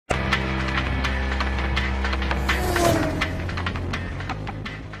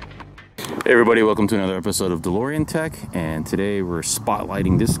Hey everybody, welcome to another episode of DeLorean Tech, and today we're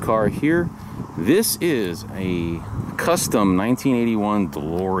spotlighting this car here. This is a custom 1981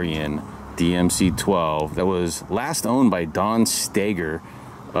 DeLorean DMC-12 that was last owned by Don Steger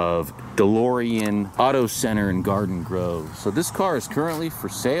of DeLorean Auto Center in Garden Grove. So this car is currently for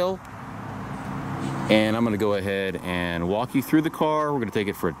sale, and I'm going to go ahead and walk you through the car. We're going to take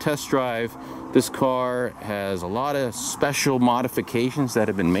it for a test drive. This car has a lot of special modifications that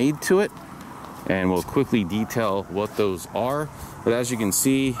have been made to it, and we'll quickly detail what those are. But as you can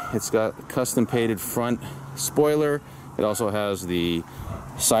see, it's got a custom painted front spoiler. It also has the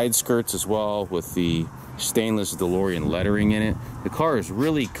side skirts as well with the stainless DeLorean lettering in it. The car is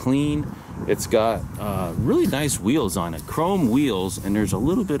really clean. It's got really nice wheels on it, chrome wheels, and there's a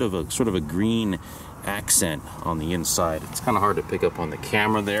little bit of a sort of a green accent on the inside. It's kind of hard to pick up on the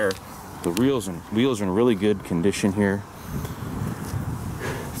camera there. The wheels are in really good condition here.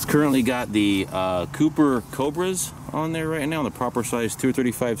 It's currently got the Cobras on there right now, the proper size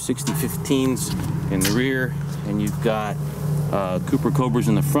 235/60/15s in the rear, and you've got Cobras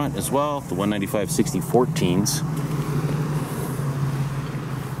in the front as well, the 195/60/14s.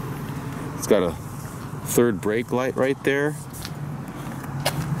 It's got a third brake light right there.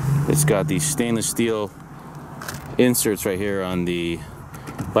 It's got these stainless steel inserts right here on the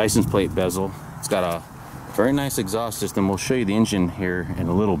license plate bezel. It's got a very nice exhaust system. We'll show you the engine here in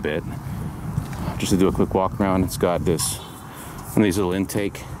a little bit. Just to do a quick walk around, it's got one of these little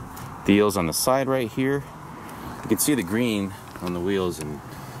intake deals on the side right here. You can see the green on the wheels, and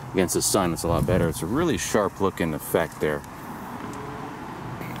against the sun it's a lot better. It's a really sharp looking effect there.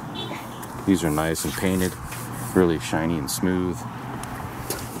 These are nice and painted, really shiny and smooth.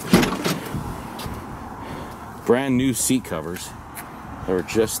 Brand new seat covers that were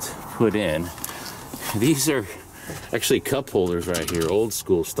just put in. These are actually cup holders right here, old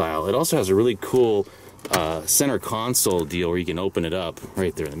school style. It also has a really cool center console deal where you can open it up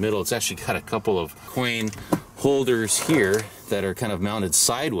right there in the middle. It's actually got a couple of coin holders here that are kind of mounted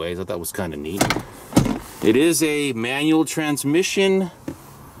sideways. I thought that was kind of neat. It is a manual transmission,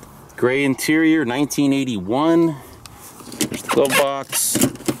 gray interior, 1981. There's the glove box.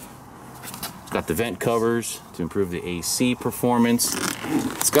 It's got the vent covers to improve the AC performance.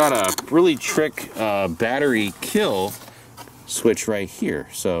 It's got a really trick battery kill switch right here,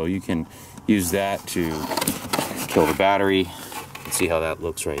 so you can use that to kill the battery. See how that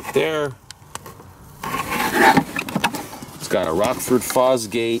looks right there. It's got a Rockford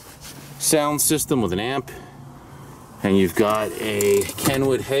Fosgate sound system with an amp, and you've got a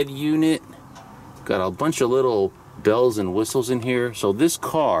Kenwood head unit. Got a bunch of little bells and whistles in here. So this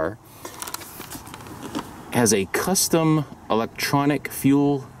car has a custom electronic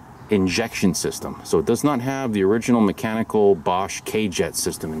fuel injection system. So it does not have the original mechanical Bosch K-Jet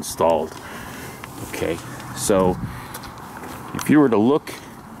system installed. Okay, so if you were to look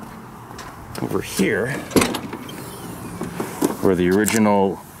over here where the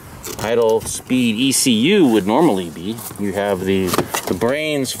original idle speed ECU would normally be, you have the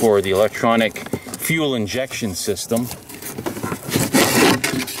brains for the electronic fuel injection system,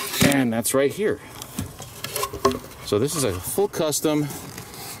 and that's right here. So this is a full custom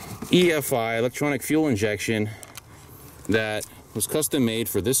EFI, electronic fuel injection, that was custom made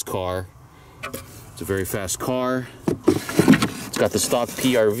for this car. It's a very fast car. It's got the stock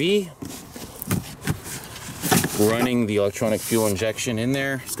PRV running the electronic fuel injection in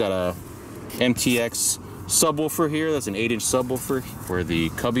there. It's got a MTX subwoofer here. That's an 8-inch subwoofer where the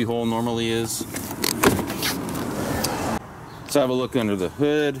cubby hole normally is. Let's have a look under the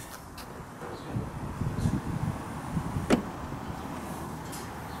hood.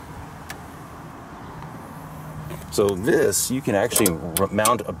 So this, you can actually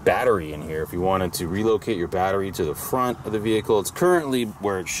mount a battery in here if you wanted to relocate your battery to the front of the vehicle. It's currently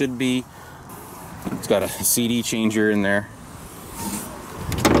where it should be. It's got a CD changer in there.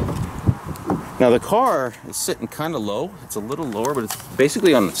 Now the car is sitting kind of low. It's a little lower, but it's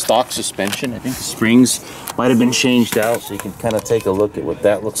basically on the stock suspension. I think the springs might have been changed out, so you can kind of take a look at what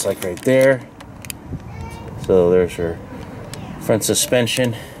that looks like right there. So there's your front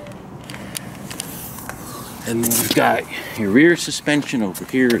suspension. And then you've got your rear suspension over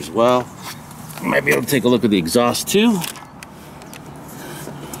here as well. You might be able to take a look at the exhaust too.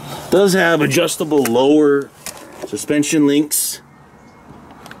 Does have adjustable lower suspension links,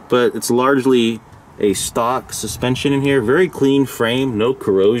 but it's largely a stock suspension in here. Very clean frame, no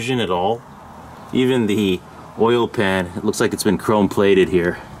corrosion at all. Even the oil pan, it looks like it's been chrome plated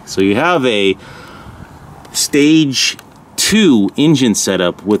here. So you have a Stage-2 engine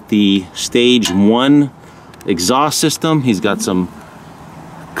setup with the Stage-1 exhaust system. He's got some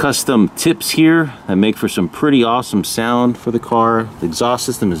custom tips here that make for some pretty awesome sound for the car. The exhaust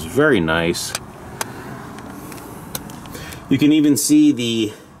system is very nice. You can even see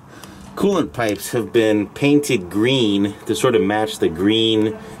the coolant pipes have been painted green to sort of match the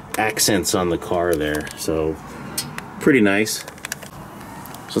green accents on the car there. So pretty nice.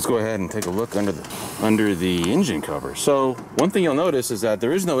 So let's go ahead and take a look under the engine cover. So one thing you'll notice is that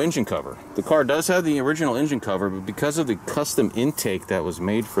there is no engine cover. The car does have the original engine cover, but because of the custom intake that was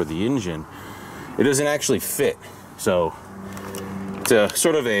made for the engine, it doesn't actually fit. So it's a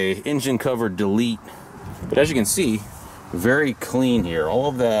sort of a engine cover delete. But as you can see, very clean here. All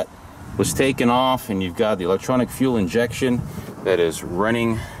of that was taken off, and you've got the electronic fuel injection that is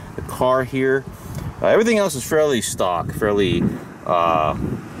running the car here. Everything else is fairly stock, fairly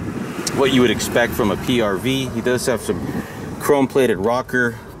what you would expect from a PRV. He does have some chrome plated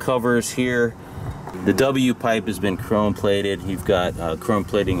rocker covers here. The W pipe has been chrome plated. You've got chrome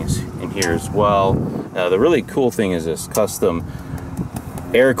plating in here as well. The really cool thing is this custom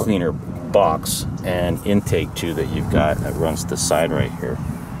air cleaner box and intake too that you've got that runs to the side right here.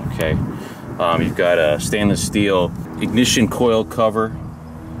 Okay, you've got a stainless steel ignition coil cover.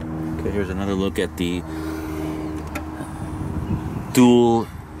 Okay, here's another look at the dual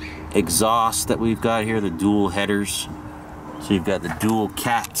exhaust that we've got here, the dual headers. So you've got the dual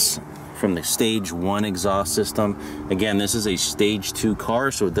cats from the Stage 1 exhaust system. Again, this is a Stage 2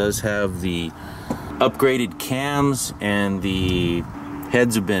 car, so it does have the upgraded cams, and the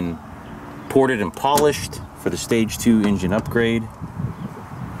heads have been ported and polished for the Stage 2 engine upgrade.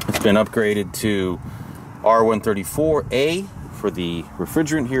 It's been upgraded to R134A for the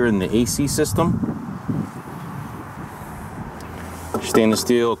refrigerant here in the AC system. Stainless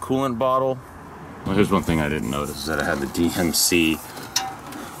steel coolant bottle. Well, here's one thing I didn't notice, is that it had the DMC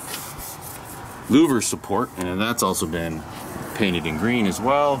louver support, and that's also been painted in green as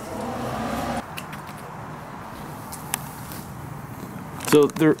well. So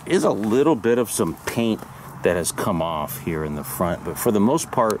there is a little bit of some paint that has come off here in the front, but for the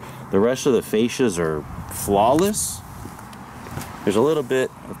most part, the rest of the fascias are flawless. There's a little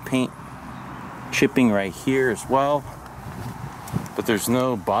bit of paint chipping right here as well, but there's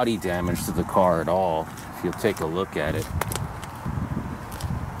no body damage to the car at all if you'll take a look at it.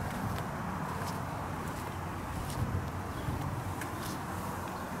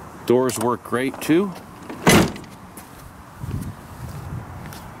 Doors work great too.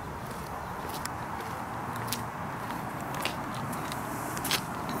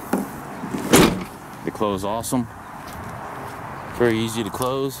 They close awesome. Very easy to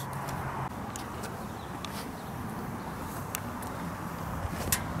close.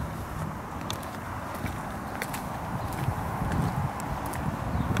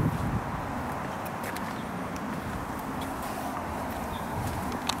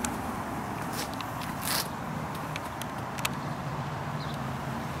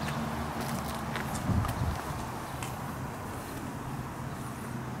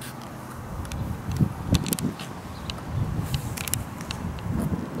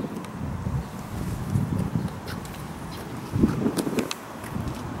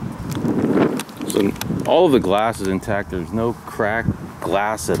 So all of the glass is intact. There's no cracked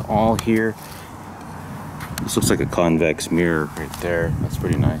glass at all here. This looks like a convex mirror right there. That's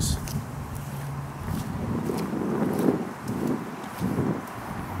pretty nice.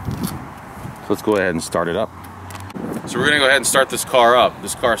 So let's go ahead and start it up. So we're gonna go ahead and start this car up.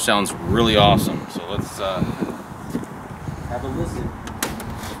 This car sounds really awesome. So let's have a listen.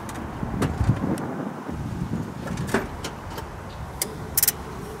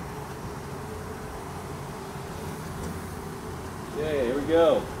 Okay, here we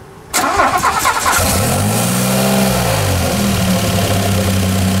go.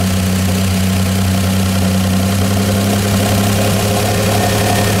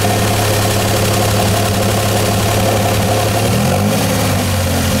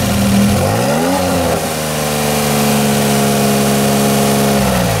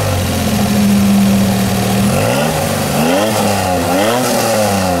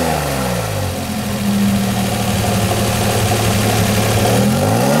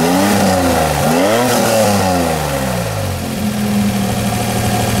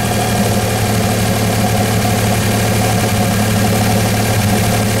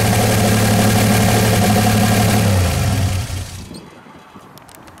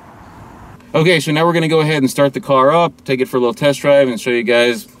 Okay, so now we're going to go ahead and start the car up, take it for a little test drive, and show you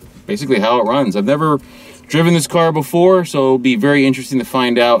guys basically how it runs. I've never driven this car before, so it'll be very interesting to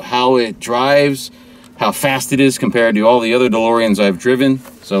find out how it drives, how fast it is compared to all the other DeLoreans I've driven.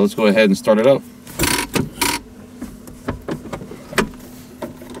 So let's go ahead and start it up.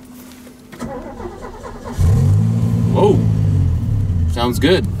 Sounds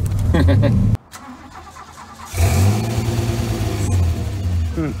good.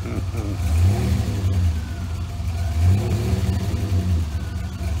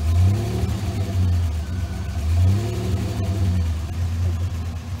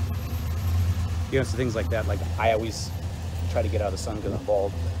 You know, so things like that, like I always try to get out of the sun because I'm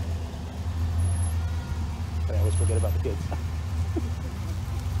bald. But I always forget about the kids.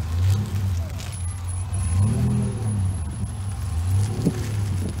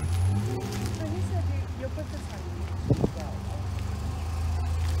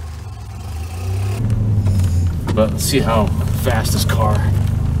 But let's see how fast this car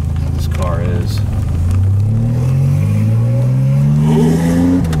is.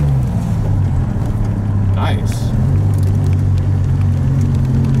 Ooh. Nice.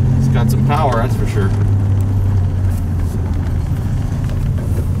 It's got some power, that's for sure.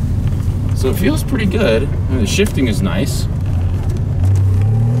 So it feels pretty good. And the shifting is nice.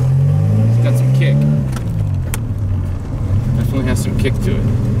 It's got some kick. Definitely has some kick to it.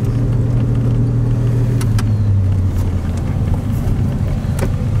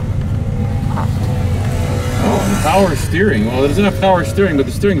 Power steering. Well, it doesn't have power steering, but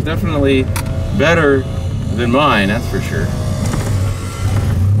the steering is definitely better than mine, that's for sure.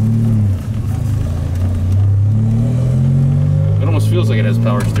 It almost feels like it has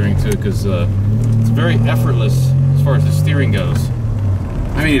power steering to it because it's very effortless as far as the steering goes.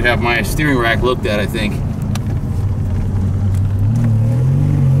 I need to have my steering rack looked at, I think.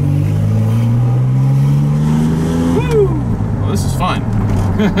 Woo! Well, this is fun.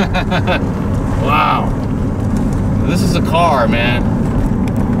 Wow. This is a car, man.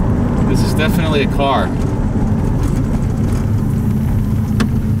 This is definitely a car.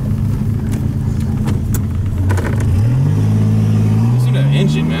 Listen to the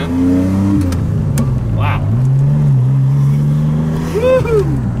engine, man. Wow. Woo-hoo!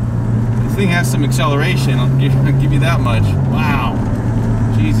 This thing has some acceleration. I'll give you that much. Wow.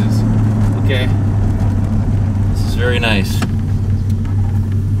 Jesus. Okay. This is very nice.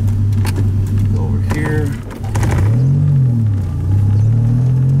 Go over here.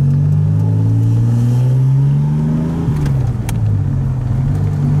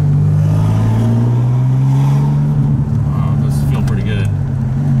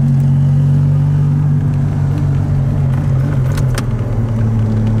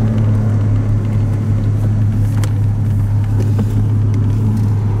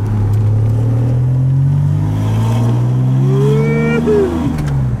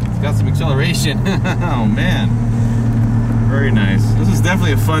 Oh man, very nice. This is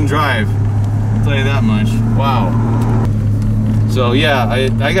definitely a fun drive, I'll tell you that much. Wow. So yeah,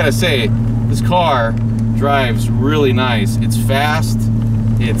 I gotta say, this car drives really nice. It's fast,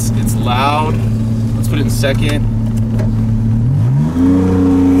 it's loud. Let's put it in second.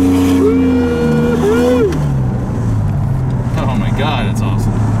 Oh my god, it's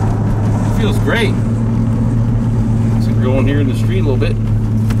awesome. It feels great. So we're going here in the street a little bit.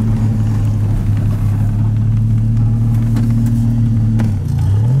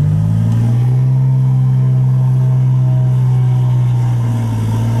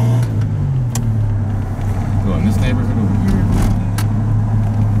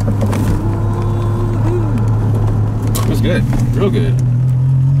 Good, real good.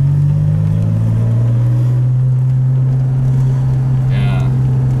 Yeah,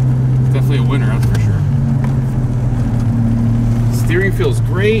 it's definitely a winner, that's for sure. The steering feels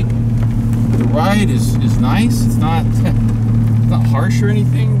great. The ride is nice. It's not it's not harsh or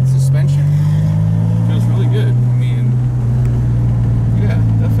anything. The suspension feels really good. I mean, yeah,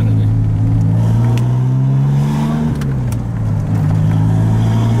 definitely.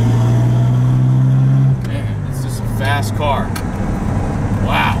 Fast car.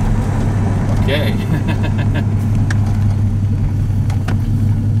 Wow. Okay.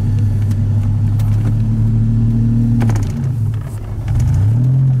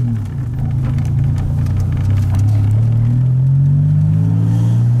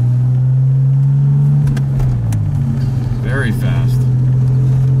 Very fast.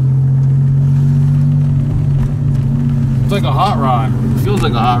 It's like a hot rod. It feels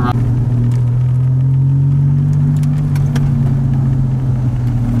like a hot rod.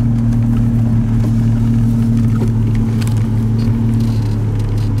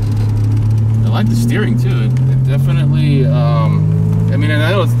 I like the steering too. It definitely, I mean, and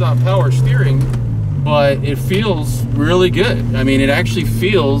I know it's not power steering, but it feels really good. I mean, it actually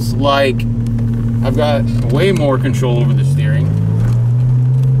feels like I've got way more control over the steering.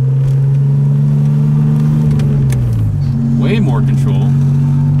 Way more control.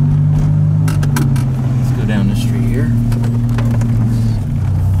 Let's go down the street here.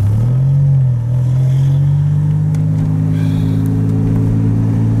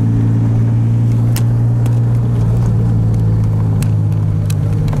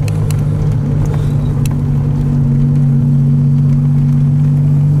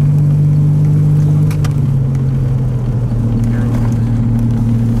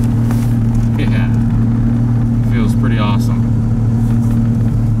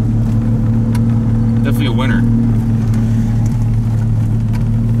 a winner.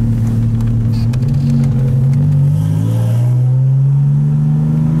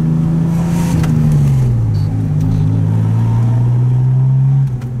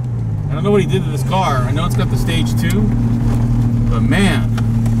 I don't know what he did to this car. I know it's got the Stage-2, but man,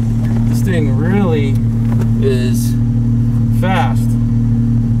 this thing really is fast.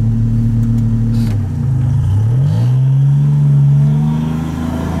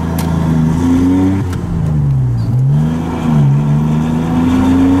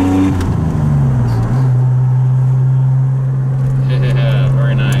 Yeah,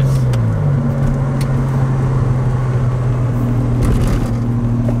 very nice.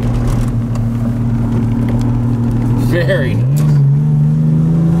 Very nice.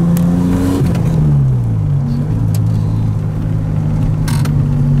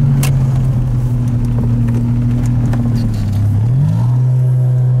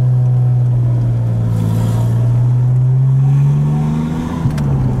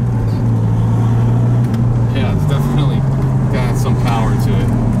 Yeah, it's definitely got some power to it.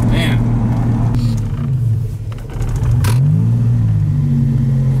 Man.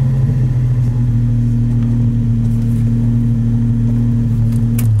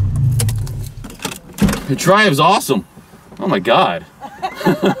 It drives awesome. Oh my God.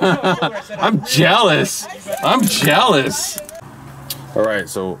 I'm jealous. I'm jealous. All right,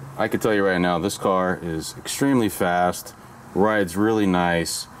 so I can tell you right now, this car is extremely fast, rides really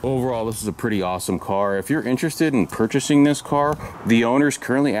nice. Overall, this is a pretty awesome car. If you're interested in purchasing this car, the owner's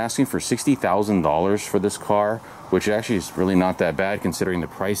currently asking for $60,000 for this car, which actually is really not that bad considering the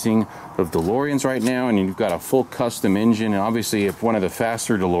pricing of DeLoreans right now. And you've got a full custom engine, and obviously it's one of the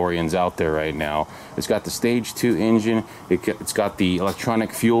faster DeLoreans out there right now. It's got the Stage-2 engine, it's got the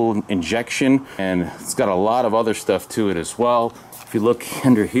electronic fuel injection, and it's got a lot of other stuff to it as well. If you look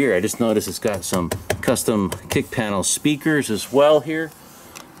under here, I just noticed it's got some custom kick panel speakers as well here.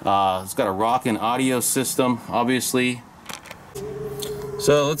 It's got a rockin' audio system, obviously.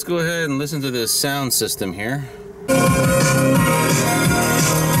 So let's go ahead and listen to this sound system here.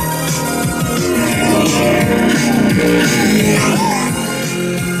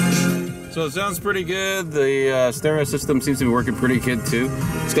 So it sounds pretty good. The stereo system seems to be working pretty good too.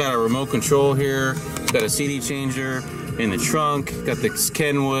 It's got a remote control here. It's got a CD changer in the trunk. Got the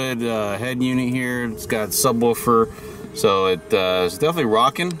Kenwood head unit here. It's got subwoofer. So it's definitely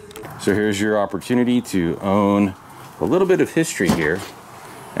rocking. So here's your opportunity to own a little bit of history here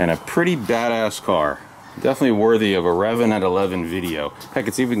and a pretty badass car. Definitely worthy of a Revvin' at 11 video. Heck,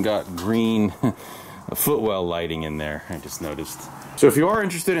 it's even got green footwell lighting in there, I just noticed. So if you are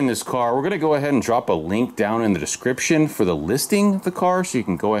interested in this car, we're gonna go ahead and drop a link down in the description for the listing of the car, so you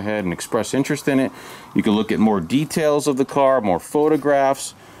can go ahead and express interest in it. You can look at more details of the car, more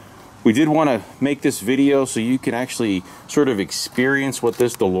photographs. We did want to make this video so you can actually sort of experience what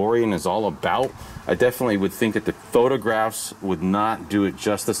this DeLorean is all about. I definitely would think that the photographs would not do it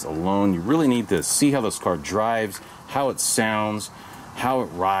justice alone. You really need to see how this car drives, how it sounds, how it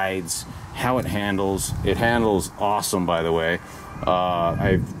rides, how it handles. It handles awesome, by the way.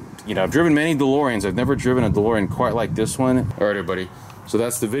 I've driven many DeLoreans. I've never driven a DeLorean quite like this one. All right, everybody. So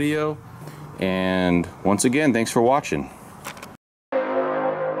that's the video. And once again, thanks for watching.